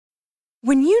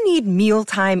When you need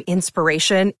mealtime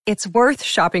inspiration, it's worth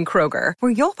shopping Kroger,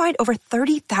 where you'll find over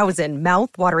 30,000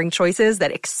 mouth-watering choices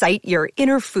that excite your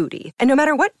inner foodie. And no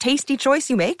matter what tasty choice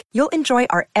you make, you'll enjoy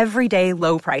our everyday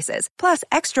low prices, plus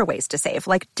extra ways to save,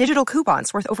 like digital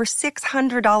coupons worth over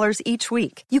 $600 each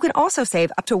week. You can also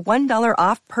save up to $1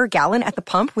 off per gallon at the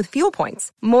pump with fuel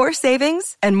points. More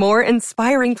savings and more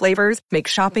inspiring flavors make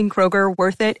shopping Kroger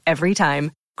worth it every time.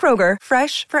 Kroger,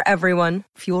 fresh for everyone.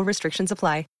 Fuel restrictions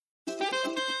apply.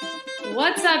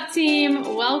 What's up,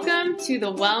 team? Welcome to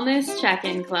the Wellness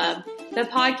Check-In Club, the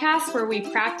podcast where we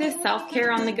practice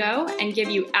self-care on the go and give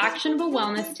you actionable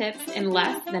wellness tips in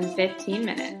less than 15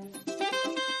 minutes.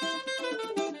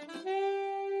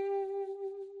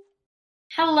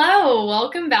 Hello,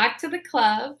 welcome back to the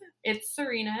club. It's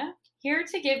Serena, here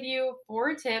to give you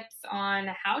 4 tips on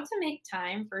how to make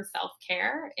time for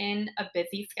self-care in a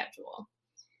busy schedule.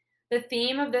 The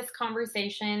theme of this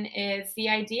conversation is the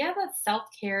idea that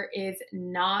self-care is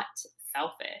not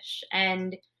selfish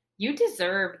and you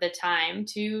deserve the time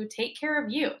to take care of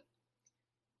you.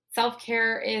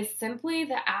 Self-care is simply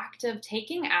the act of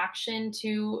taking action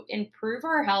to improve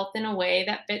our health in a way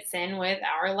that fits in with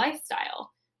our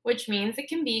lifestyle, which means it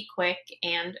can be quick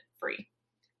and free.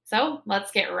 So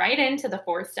let's get right into the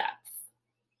 4 steps.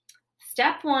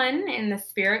 Step 1, in the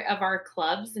spirit of our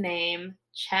club's name,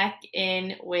 check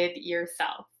in with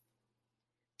yourself.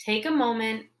 Take a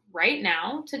moment right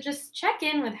now to just check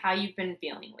in with how you've been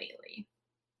feeling lately.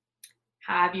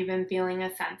 Have you been feeling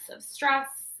a sense of stress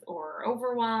or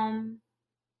overwhelm?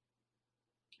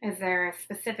 Is there a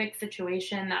specific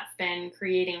situation that's been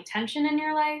creating tension in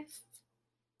your life?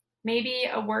 Maybe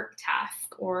a work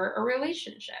task or a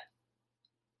relationship.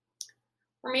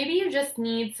 Or maybe you just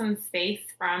need some space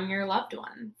from your loved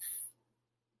ones.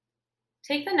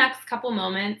 Take the next couple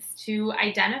moments to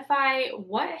identify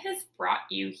what has brought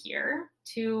you here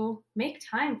to make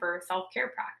time for a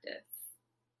self-care practice.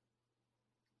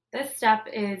 This step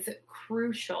is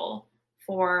crucial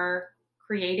for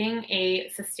creating a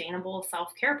sustainable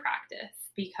self-care practice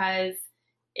because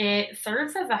it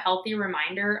serves as a healthy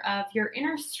reminder of your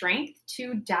inner strength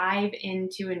to dive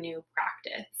into a new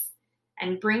practice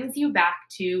and brings you back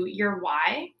to your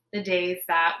why the days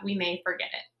that we may forget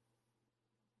it.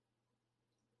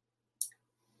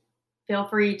 Feel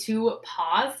free to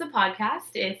pause the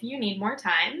podcast if you need more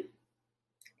time.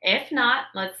 If not,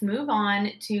 let's move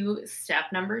on to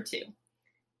step number 2,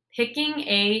 picking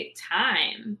a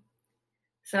time.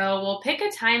 So we'll pick a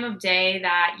time of day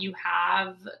that you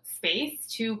have space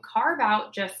to carve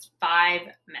out just 5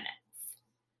 minutes.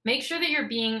 Make sure that you're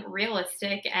being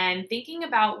realistic and thinking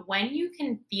about when you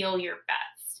can feel your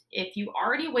best. If you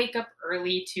already wake up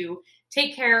early to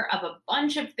take care of a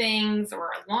bunch of things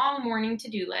or a long morning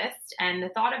to-do list, and the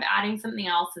thought of adding something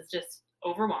else is just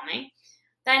overwhelming,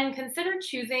 then consider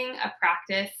choosing a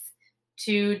practice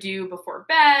to do before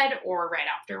bed or right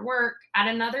after work at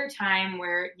another time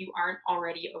where you aren't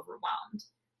already overwhelmed.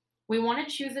 We want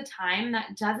to choose a time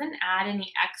that doesn't add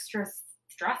any extra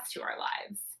stress to our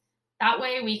lives. That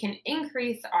way we can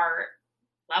increase our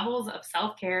levels of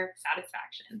self-care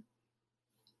satisfaction.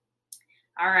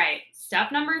 All right,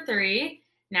 step number 3.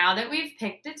 Now that we've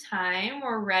picked a time,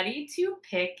 we're ready to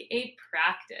pick a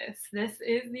practice. This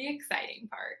is the exciting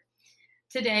part.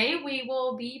 Today, we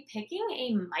will be picking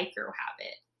a micro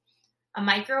habit. A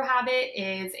micro habit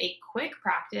is a quick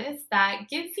practice that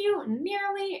gives you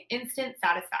nearly instant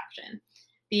satisfaction.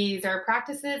 These are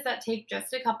practices that take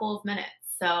just a couple of minutes.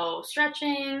 So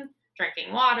stretching,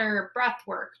 drinking water, breath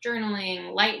work,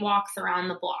 journaling, light walks around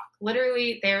the block.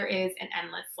 Literally, there is an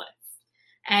endless list.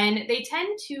 And they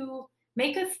tend to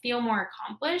make us feel more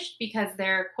accomplished because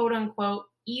they're quote unquote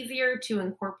easier to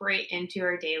incorporate into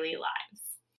our daily lives.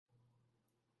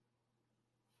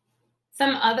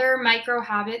 Some other micro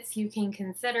habits you can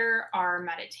consider are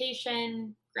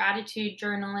meditation, gratitude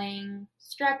journaling,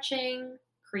 stretching,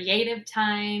 creative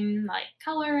time like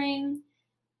coloring,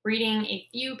 reading a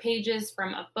few pages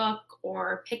from a book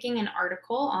or picking an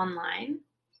article online,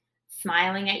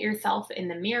 smiling at yourself in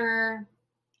the mirror,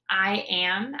 I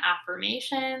am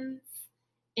affirmations,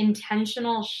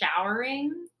 intentional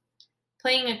showering,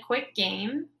 playing a quick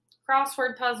game,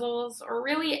 crossword puzzles, or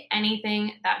really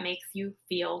anything that makes you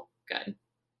feel good.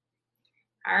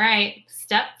 All right,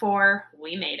 step 4,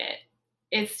 we made it.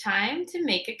 It's time to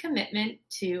make a commitment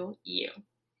to you.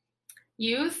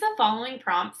 Use the following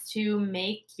prompts to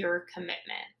make your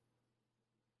commitment.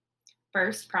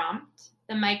 First prompt,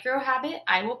 the micro habit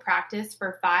I will practice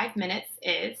for 5 minutes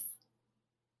is.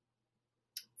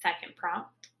 Second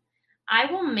prompt,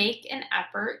 I will make an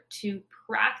effort to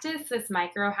practice this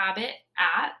micro habit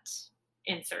at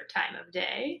insert time of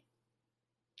day.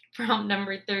 Prompt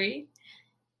number 3,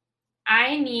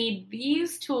 I need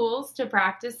these tools to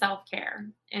practice self-care.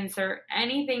 Insert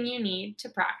anything you need to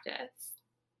practice.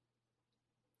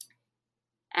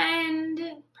 And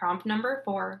prompt number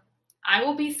 4, I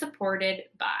will be supported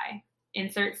by.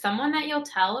 Insert someone that you'll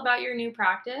tell about your new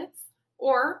practice,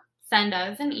 or send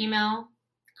us an email,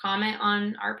 comment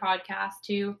on our podcast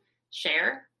to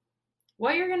share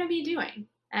what you're going to be doing,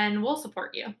 and we'll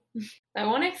support you. I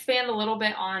want to expand a little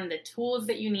bit on the tools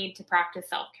that you need to practice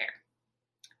self-care.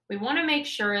 We want to make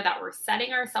sure that we're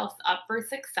setting ourselves up for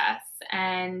success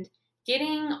and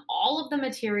getting all of the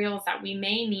materials that we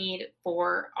may need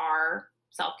for our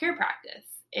self-care practice.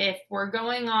 If we're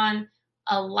going on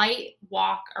a light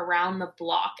walk around the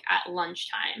block at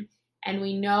lunchtime, and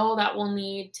we know that we'll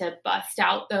need to bust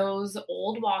out those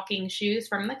old walking shoes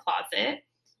from the closet,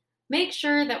 make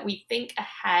sure that we think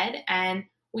ahead and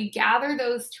we gather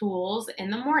those tools in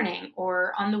the morning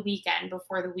or on the weekend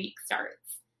before the week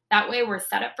starts. That way we're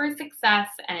set up for success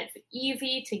and it's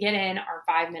easy to get in our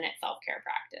 5-minute self-care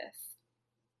practice.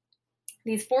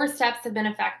 These 4 steps have been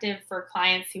effective for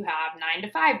clients who have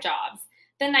 9-to-5 jobs,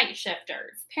 the night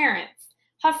shifters, parents,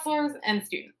 hustlers, and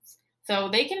students. So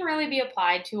they can really be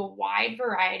applied to a wide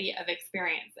variety of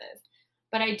experiences.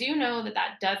 But I do know that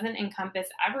that doesn't encompass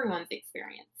everyone's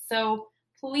experience. So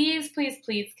please, please,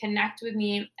 please connect with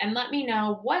me and let me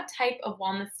know what type of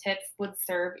wellness tips would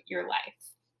serve your life,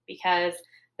 because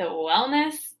the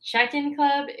Wellness Check-In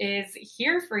Club is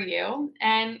here for you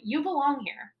and you belong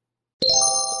here.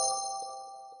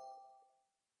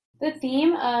 The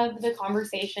theme of the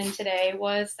conversation today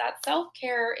was that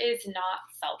self-care is not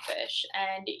selfish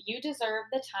and you deserve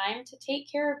the time to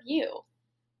take care of you.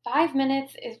 5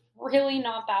 minutes is really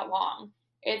not that long.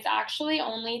 It's actually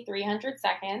only 300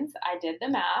 seconds. I did the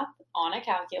math on a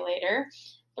calculator.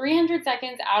 300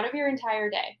 seconds out of your entire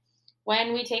day.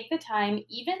 When we take the time,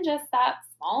 even just that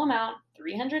small amount,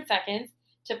 300 seconds,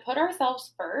 to put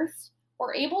ourselves first,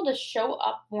 we're able to show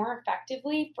up more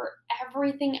effectively for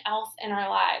everything else in our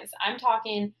lives. I'm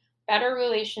talking better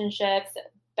relationships,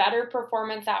 better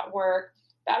performance at work,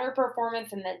 better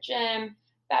performance in the gym,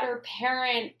 better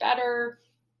parent, better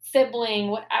sibling,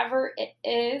 whatever it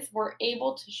is, we're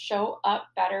able to show up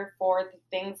better for the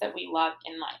things that we love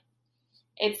in life.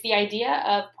 It's the idea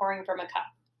of pouring from a cup.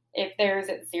 If there's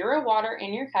 0 water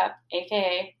in your cup,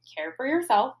 aka care for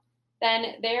yourself,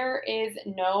 then there is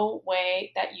no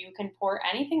way that you can pour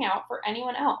anything out for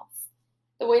anyone else.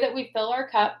 The way that we fill our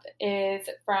cup is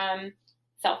from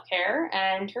self-care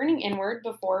and turning inward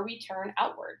before we turn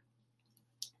outward.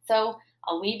 So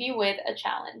I'll leave you with a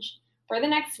challenge. For the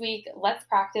next week, let's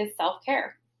practice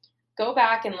self-care. Go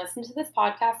back and listen to this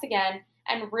podcast again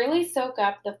and really soak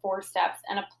up the 4 steps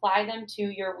and apply them to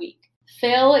your week.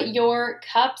 Fill your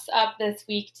cups up this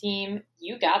week, team.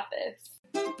 You got this.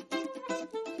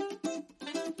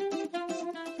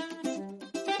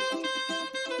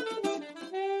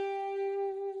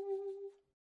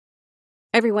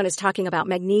 Everyone is talking about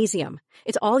magnesium.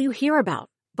 It's all you hear about.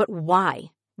 But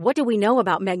why? What do we know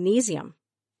about magnesium?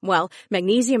 Well,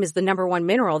 magnesium is the #1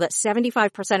 mineral that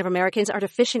 75% of Americans are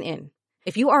deficient in.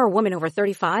 If you are a woman over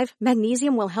 35,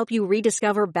 magnesium will help you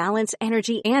rediscover balance,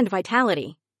 energy, and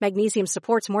vitality. Magnesium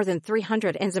supports more than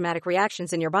 300 enzymatic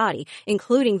reactions in your body,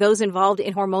 including those involved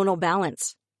in hormonal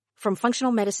balance. From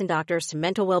functional medicine doctors to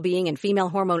mental well-being and female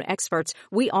hormone experts,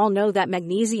 we all know that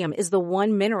magnesium is the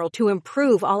one mineral to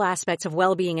improve all aspects of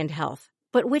well-being and health.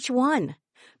 But which one?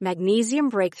 Magnesium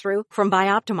Breakthrough from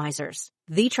Bioptimizers,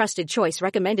 the trusted choice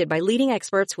recommended by leading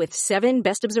experts with 7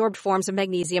 best-absorbed forms of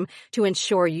magnesium to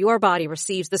ensure your body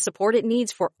receives the support it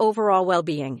needs for overall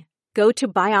well-being. Go to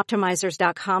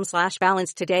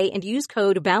bioptimizers.com/balance today and use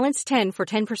code BALANCE10 for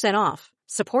 10% off.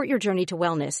 Support your journey to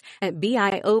wellness at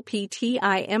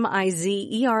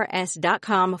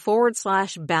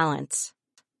bioptimizers.com/balance.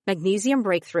 Magnesium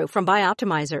Breakthrough from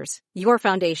Bioptimizers, your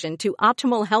foundation to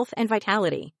optimal health and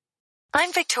vitality.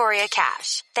 I'm Victoria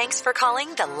Cash. Thanks for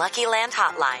calling the Lucky Land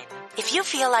Hotline. If you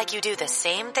feel like you do the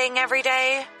same thing every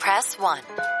day, press 1.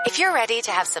 If you're ready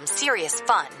to have some serious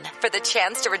fun for the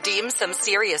chance to redeem some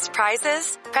serious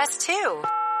prizes, press 2.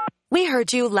 We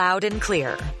heard you loud and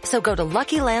clear. So go to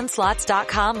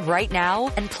LuckyLandSlots.com right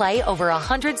now and play over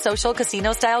 100 social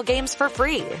casino-style games for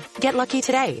free. Get lucky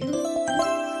today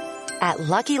at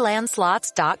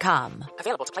LuckyLandSlots.com.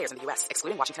 Available to players in the U.S.,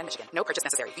 excluding Washington and Michigan. No purchase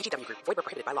necessary. VGW Group. Void where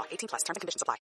prohibited by law. 18+. Terms and conditions apply.